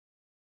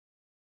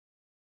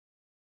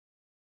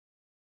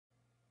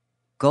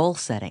Goal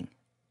setting.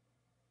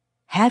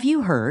 Have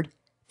you heard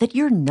that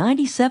you're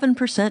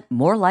 97%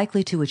 more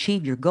likely to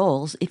achieve your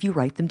goals if you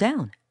write them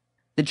down?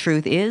 The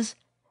truth is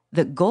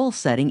that goal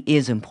setting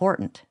is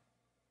important.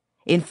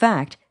 In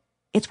fact,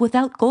 it's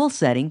without goal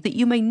setting that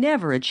you may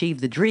never achieve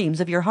the dreams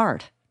of your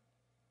heart.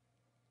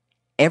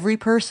 Every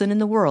person in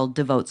the world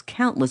devotes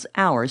countless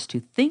hours to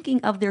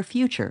thinking of their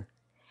future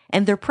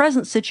and their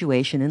present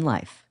situation in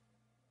life.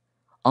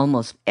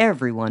 Almost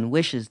everyone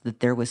wishes that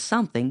there was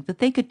something that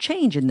they could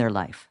change in their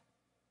life.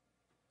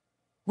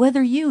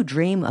 Whether you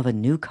dream of a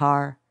new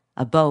car,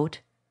 a boat,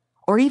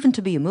 or even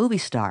to be a movie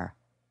star,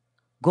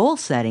 goal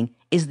setting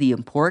is the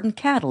important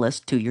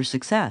catalyst to your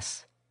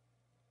success.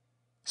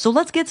 So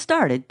let's get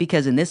started,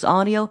 because in this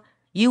audio,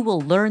 you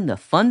will learn the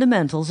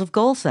fundamentals of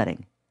goal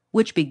setting,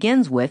 which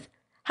begins with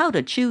how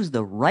to choose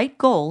the right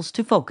goals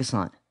to focus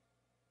on.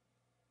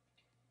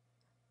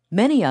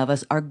 Many of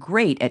us are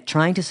great at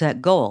trying to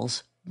set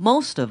goals.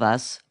 Most of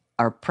us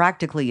are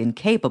practically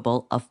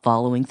incapable of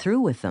following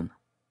through with them.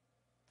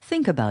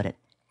 Think about it.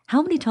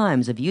 How many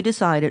times have you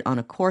decided on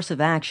a course of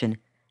action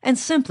and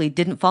simply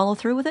didn't follow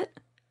through with it?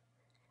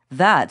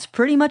 That's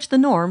pretty much the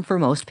norm for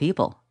most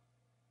people.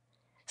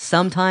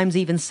 Sometimes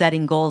even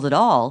setting goals at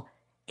all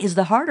is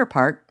the harder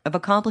part of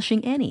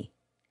accomplishing any.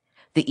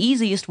 The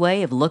easiest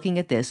way of looking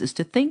at this is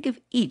to think of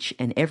each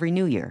and every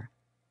New Year.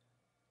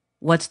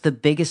 What's the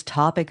biggest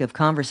topic of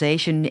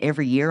conversation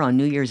every year on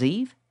New Year's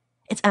Eve?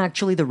 It's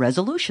actually the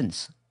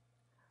resolutions.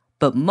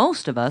 But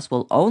most of us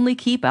will only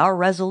keep our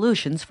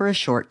resolutions for a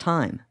short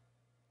time.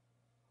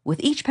 With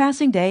each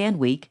passing day and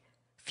week,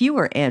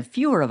 fewer and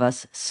fewer of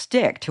us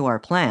stick to our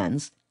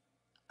plans,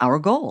 our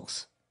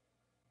goals.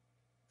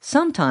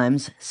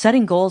 Sometimes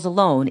setting goals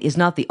alone is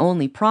not the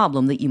only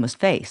problem that you must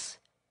face.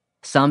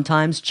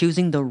 Sometimes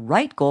choosing the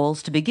right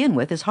goals to begin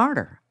with is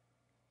harder.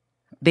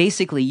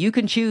 Basically, you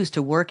can choose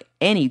to work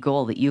any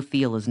goal that you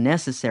feel is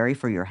necessary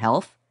for your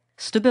health,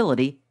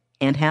 stability,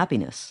 and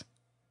happiness.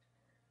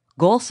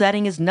 Goal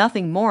setting is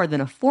nothing more than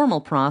a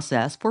formal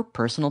process for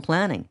personal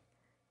planning.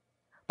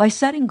 By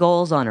setting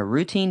goals on a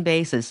routine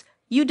basis,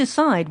 you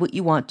decide what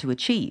you want to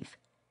achieve,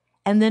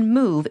 and then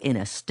move in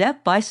a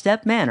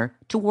step-by-step manner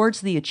towards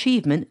the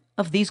achievement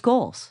of these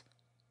goals.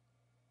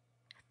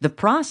 The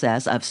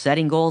process of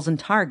setting goals and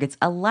targets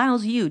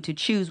allows you to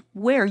choose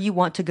where you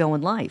want to go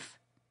in life.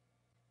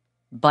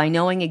 By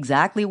knowing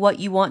exactly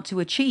what you want to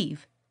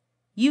achieve,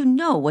 you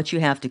know what you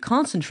have to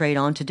concentrate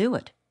on to do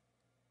it.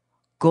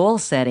 Goal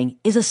setting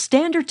is a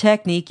standard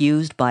technique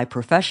used by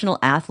professional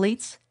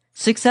athletes,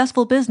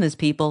 successful business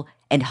people,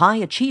 and high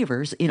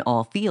achievers in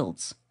all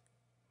fields.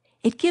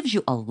 It gives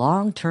you a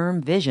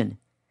long-term vision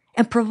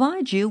and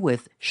provides you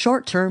with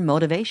short-term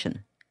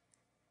motivation.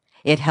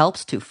 It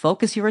helps to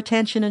focus your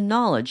attention and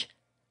knowledge,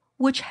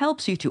 which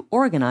helps you to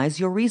organize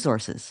your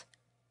resources.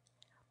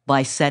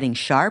 By setting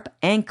sharp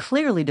and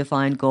clearly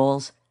defined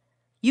goals,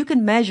 you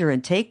can measure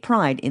and take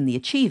pride in the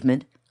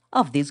achievement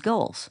of these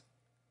goals.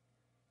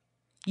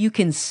 You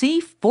can see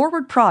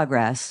forward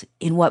progress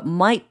in what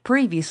might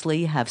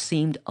previously have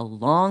seemed a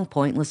long,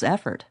 pointless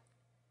effort.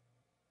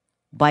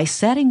 By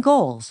setting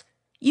goals,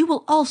 you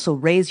will also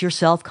raise your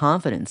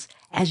self-confidence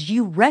as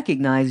you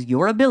recognize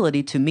your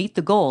ability to meet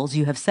the goals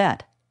you have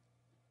set.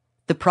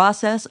 The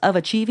process of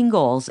achieving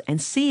goals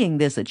and seeing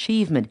this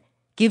achievement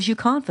gives you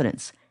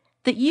confidence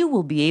that you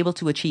will be able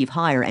to achieve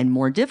higher and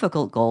more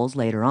difficult goals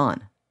later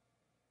on.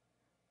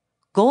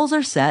 Goals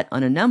are set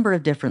on a number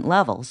of different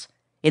levels.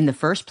 In the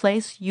first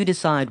place, you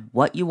decide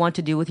what you want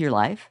to do with your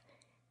life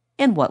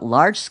and what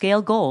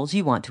large-scale goals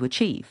you want to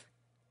achieve.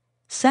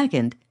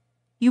 Second,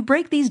 you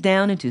break these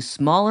down into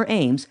smaller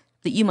aims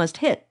that you must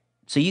hit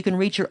so you can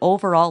reach your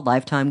overall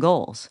lifetime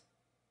goals.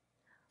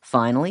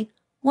 Finally,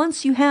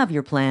 once you have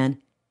your plan,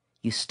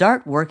 you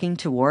start working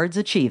towards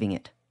achieving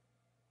it.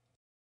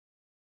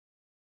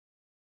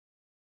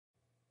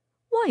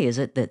 Why is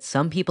it that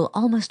some people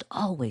almost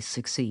always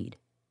succeed?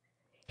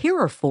 Here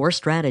are 4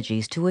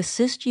 strategies to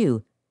assist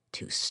you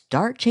to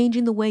start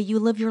changing the way you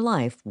live your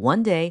life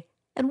one day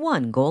and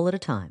one goal at a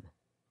time.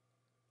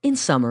 In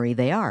summary,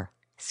 they are: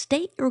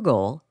 state your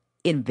goal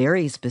in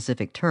very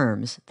specific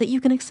terms that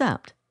you can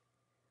accept.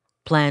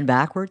 Plan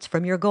backwards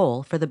from your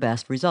goal for the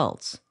best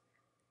results.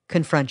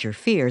 Confront your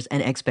fears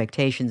and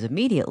expectations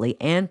immediately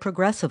and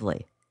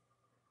progressively.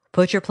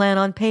 Put your plan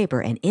on paper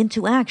and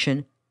into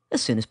action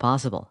as soon as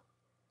possible.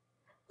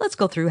 Let's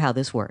go through how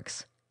this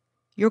works.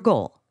 Your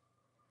goal.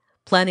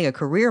 Planning a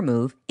career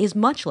move is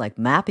much like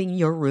mapping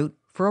your route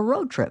for a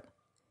road trip.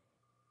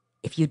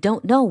 If you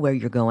don't know where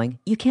you're going,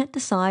 you can't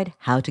decide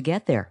how to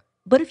get there.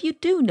 But if you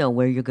do know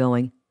where you're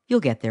going, you'll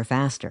get there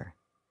faster.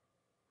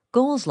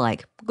 Goals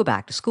like go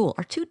back to school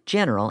are too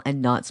general and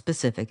not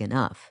specific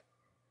enough.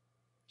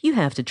 You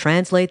have to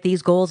translate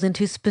these goals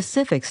into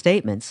specific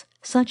statements,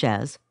 such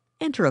as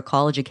enter a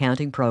college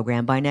accounting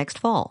program by next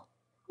fall,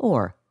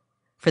 or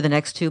for the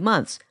next 2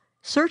 months,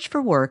 search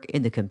for work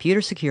in the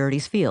computer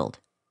securities field.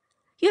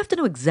 You have to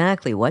know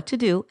exactly what to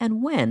do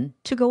and when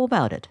to go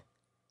about it.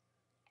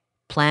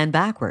 Plan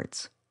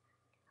backwards.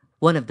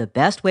 One of the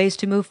best ways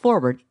to move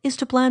forward is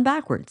to plan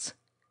backwards.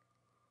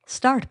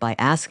 Start by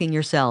asking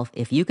yourself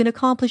if you can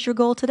accomplish your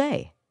goal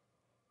today.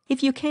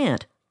 If you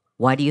can't,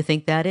 why do you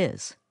think that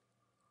is?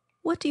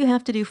 What do you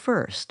have to do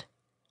first?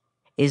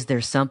 Is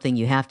there something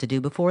you have to do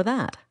before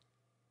that?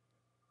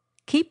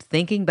 Keep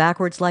thinking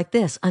backwards like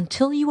this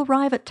until you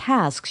arrive at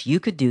tasks you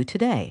could do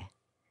today.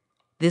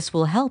 This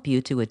will help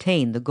you to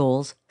attain the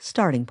goal's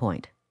starting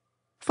point.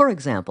 For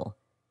example,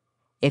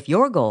 if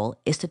your goal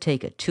is to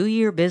take a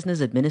 2-year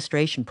business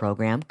administration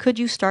program, could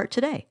you start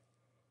today?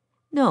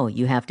 No,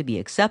 you have to be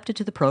accepted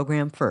to the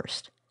program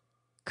first.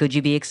 Could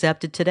you be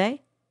accepted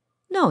today?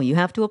 No, you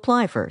have to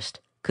apply first.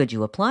 Could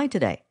you apply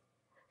today?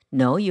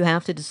 No, you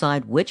have to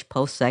decide which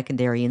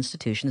post-secondary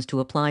institutions to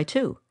apply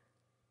to.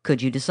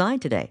 Could you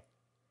decide today?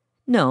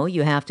 No,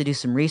 you have to do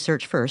some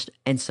research first,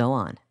 and so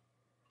on.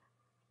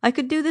 I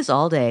could do this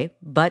all day,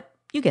 but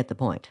you get the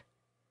point.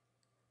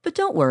 But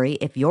don't worry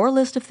if your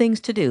list of things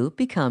to do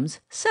becomes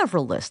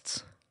several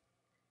lists.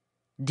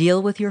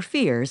 Deal with your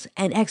fears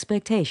and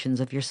expectations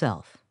of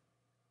yourself.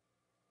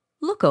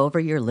 Look over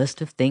your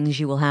list of things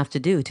you will have to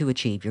do to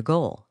achieve your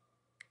goal.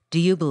 Do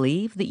you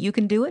believe that you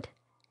can do it?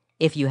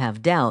 If you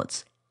have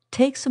doubts,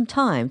 take some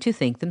time to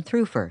think them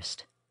through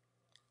first.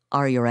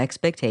 Are your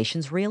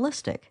expectations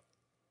realistic?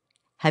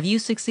 Have you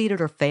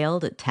succeeded or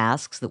failed at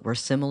tasks that were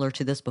similar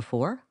to this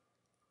before?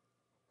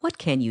 What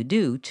can you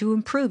do to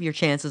improve your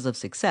chances of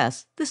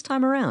success this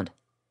time around?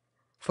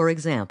 For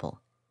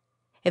example,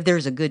 if there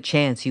is a good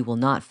chance you will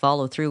not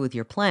follow through with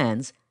your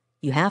plans,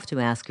 you have to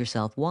ask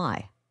yourself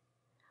why.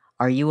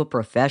 Are you a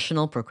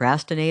professional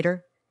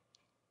procrastinator?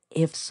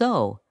 If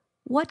so,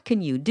 what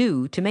can you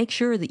do to make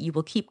sure that you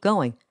will keep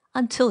going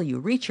until you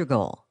reach your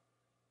goal?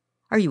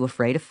 Are you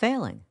afraid of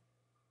failing?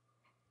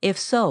 If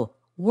so,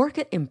 work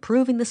at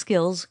improving the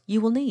skills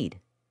you will need.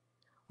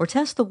 Or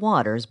test the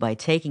waters by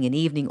taking an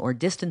evening or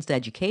distance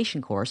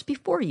education course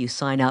before you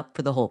sign up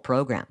for the whole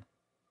program.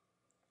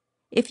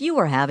 If you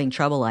are having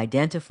trouble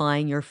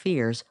identifying your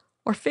fears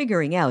or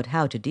figuring out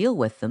how to deal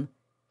with them,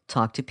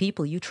 talk to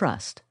people you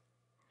trust.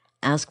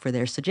 Ask for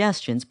their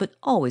suggestions, but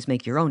always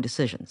make your own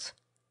decisions.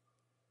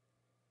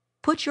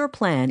 Put your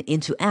plan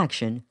into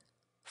action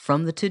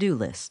from the to-do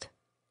list.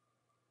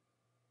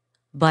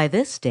 By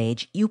this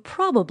stage, you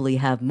probably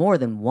have more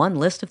than one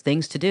list of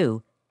things to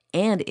do,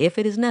 and if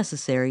it is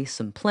necessary,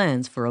 some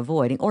plans for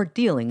avoiding or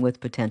dealing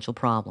with potential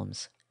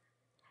problems.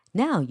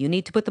 Now you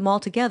need to put them all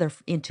together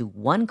into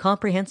one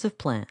comprehensive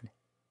plan.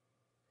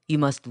 You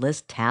must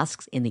list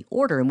tasks in the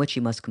order in which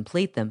you must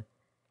complete them,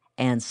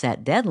 and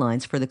set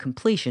deadlines for the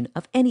completion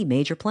of any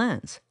major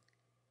plans.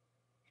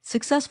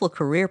 Successful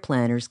career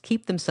planners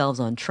keep themselves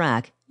on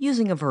track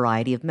using a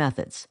variety of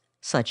methods,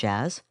 such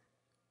as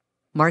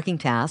marking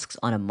tasks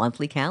on a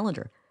monthly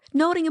calendar,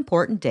 noting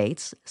important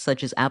dates,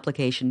 such as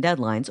application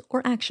deadlines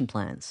or action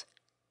plans,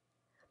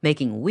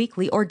 making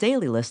weekly or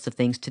daily lists of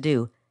things to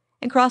do,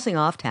 and crossing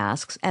off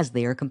tasks as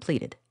they are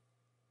completed,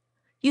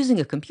 using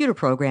a computer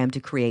program to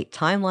create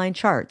timeline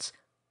charts,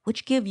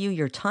 which give you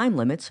your time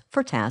limits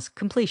for task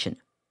completion,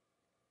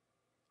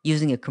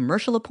 using a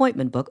commercial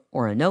appointment book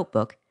or a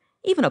notebook,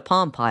 even a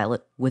Palm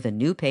Pilot with a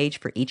new page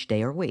for each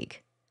day or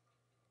week.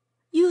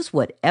 Use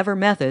whatever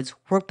methods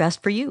work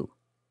best for you.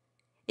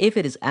 If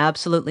it is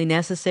absolutely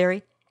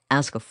necessary,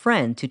 ask a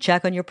friend to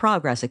check on your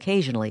progress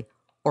occasionally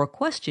or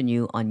question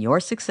you on your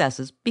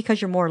successes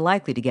because you're more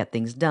likely to get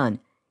things done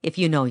if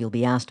you know you'll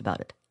be asked about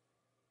it.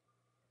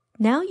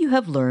 Now you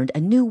have learned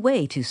a new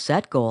way to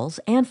set goals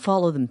and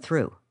follow them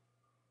through.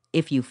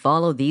 If you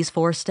follow these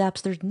 4 steps,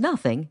 there's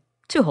nothing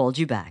to hold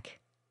you back.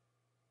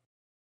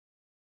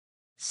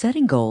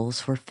 Setting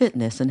goals for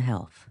fitness and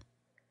health.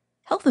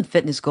 Health and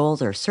fitness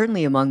goals are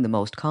certainly among the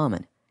most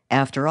common.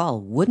 After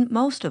all, wouldn't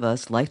most of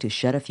us like to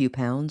shed a few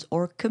pounds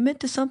or commit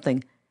to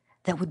something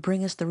that would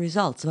bring us the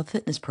results of a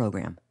fitness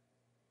program?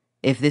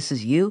 If this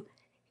is you,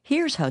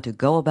 here's how to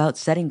go about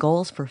setting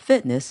goals for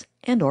fitness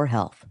and/or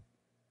health.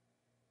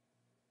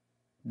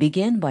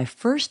 Begin by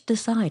first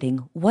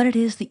deciding what it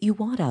is that you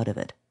want out of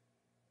it.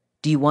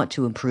 Do you want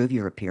to improve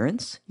your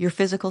appearance, your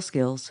physical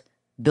skills,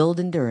 build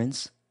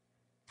endurance,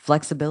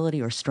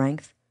 flexibility or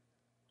strength,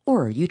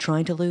 or are you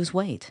trying to lose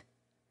weight?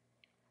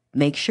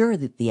 Make sure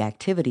that the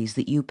activities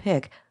that you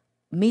pick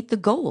meet the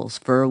goals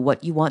for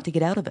what you want to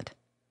get out of it.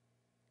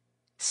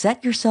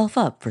 Set yourself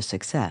up for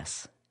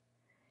success.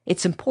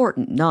 It's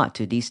important not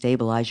to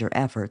destabilize your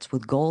efforts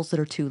with goals that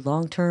are too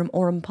long-term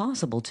or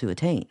impossible to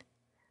attain.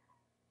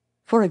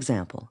 For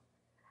example,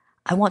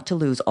 I want to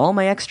lose all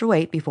my extra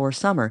weight before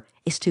summer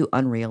is too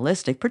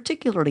unrealistic,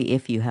 particularly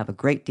if you have a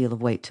great deal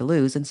of weight to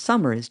lose and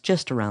summer is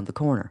just around the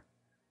corner.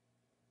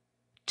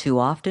 Too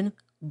often,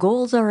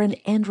 goals are an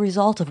end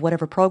result of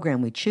whatever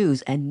program we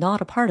choose and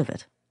not a part of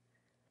it.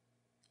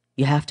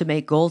 You have to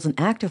make goals an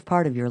active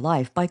part of your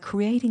life by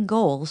creating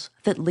goals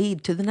that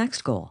lead to the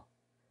next goal.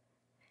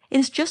 It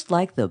is just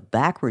like the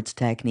backwards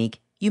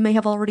technique you may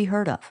have already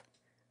heard of.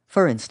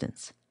 For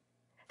instance,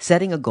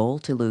 setting a goal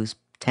to lose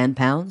 10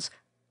 pounds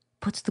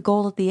puts the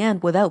goal at the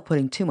end without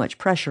putting too much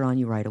pressure on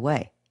you right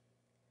away.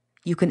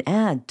 You can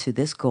add to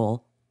this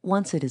goal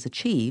once it is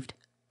achieved,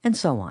 and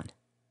so on.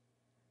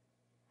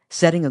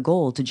 Setting a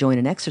goal to join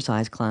an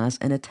exercise class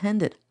and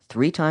attend it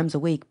 3 times a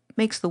week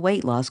makes the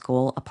weight loss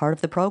goal a part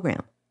of the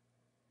program.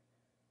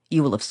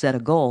 You will have set a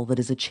goal that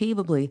is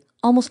achievably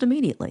almost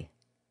immediately.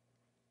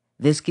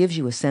 This gives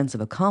you a sense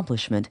of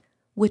accomplishment,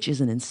 which is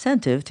an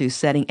incentive to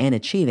setting and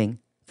achieving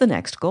the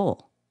next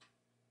goal.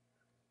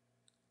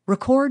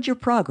 Record your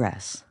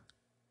progress.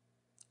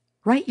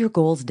 Write your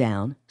goals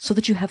down so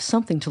that you have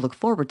something to look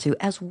forward to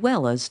as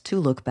well as to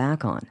look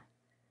back on.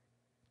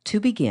 To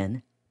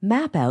begin,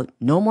 map out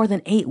no more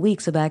than 8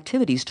 weeks of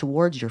activities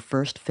towards your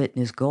first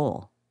fitness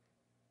goal.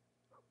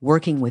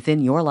 Working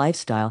within your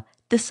lifestyle,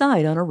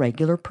 decide on a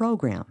regular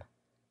program.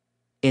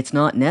 It's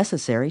not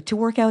necessary to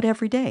work out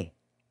every day,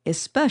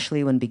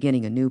 especially when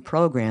beginning a new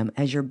program,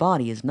 as your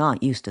body is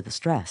not used to the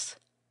stress.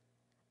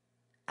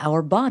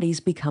 Our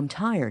bodies become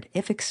tired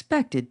if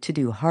expected to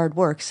do hard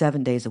work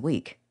 7 days a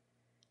week.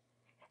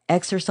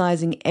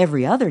 Exercising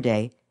every other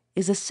day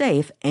is a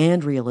safe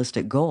and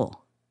realistic goal.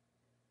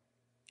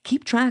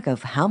 Keep track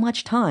of how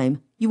much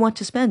time you want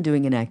to spend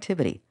doing an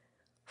activity,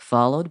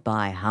 followed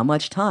by how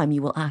much time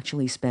you will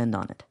actually spend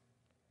on it.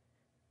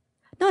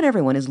 Not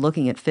everyone is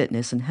looking at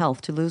fitness and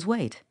health to lose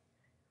weight.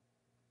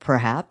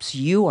 Perhaps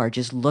you are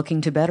just looking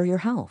to better your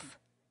health.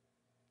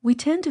 We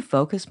tend to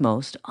focus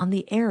most on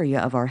the area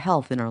of our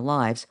health in our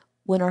lives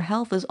when our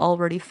health is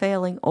already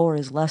failing or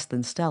is less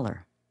than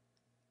stellar.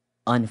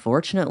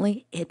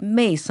 Unfortunately, it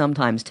may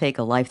sometimes take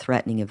a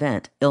life-threatening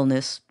event,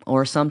 illness,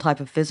 or some type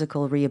of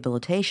physical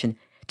rehabilitation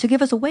to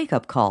give us a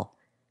wake-up call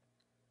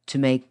to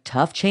make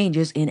tough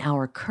changes in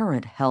our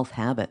current health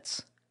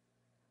habits.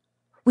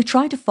 We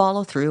try to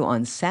follow through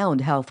on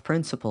sound health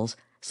principles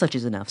such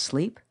as enough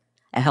sleep,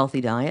 a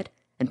healthy diet,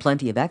 and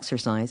plenty of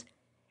exercise,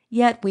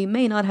 yet we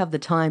may not have the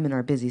time in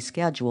our busy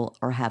schedule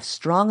or have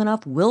strong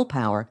enough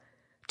willpower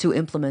to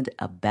implement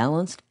a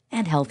balanced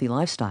and healthy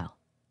lifestyle.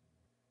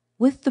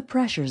 With the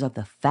pressures of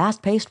the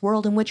fast-paced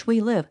world in which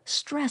we live,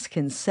 stress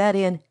can set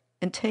in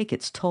and take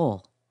its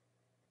toll.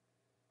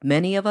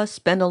 Many of us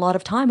spend a lot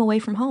of time away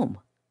from home.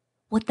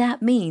 What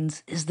that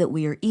means is that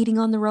we are eating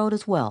on the road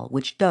as well,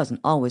 which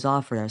doesn't always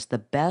offer us the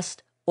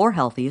best or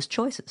healthiest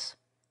choices.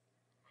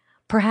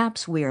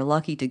 Perhaps we are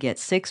lucky to get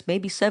 6,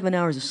 maybe 7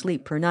 hours of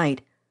sleep per night,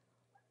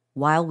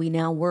 while we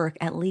now work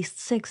at least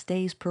 6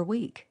 days per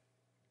week.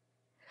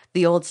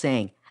 The old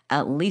saying,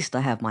 "At least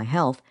I have my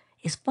health,"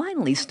 is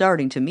finally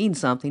starting to mean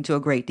something to a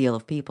great deal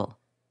of people.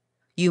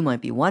 You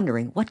might be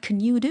wondering, what can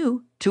you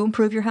do to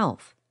improve your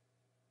health?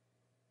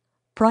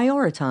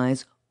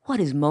 Prioritize what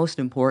is most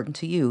important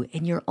to you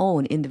in your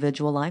own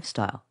individual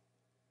lifestyle.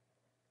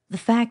 The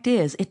fact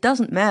is, it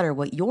doesn't matter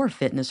what your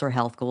fitness or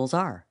health goals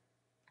are.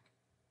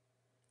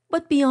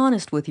 But be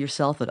honest with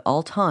yourself at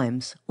all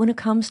times when it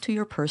comes to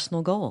your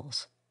personal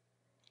goals.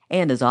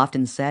 And as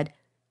often said,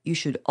 you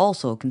should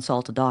also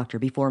consult a doctor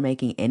before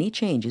making any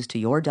changes to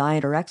your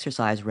diet or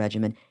exercise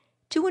regimen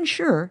to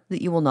ensure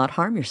that you will not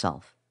harm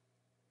yourself.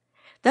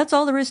 That's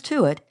all there is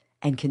to it,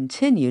 and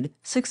continued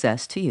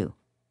success to you.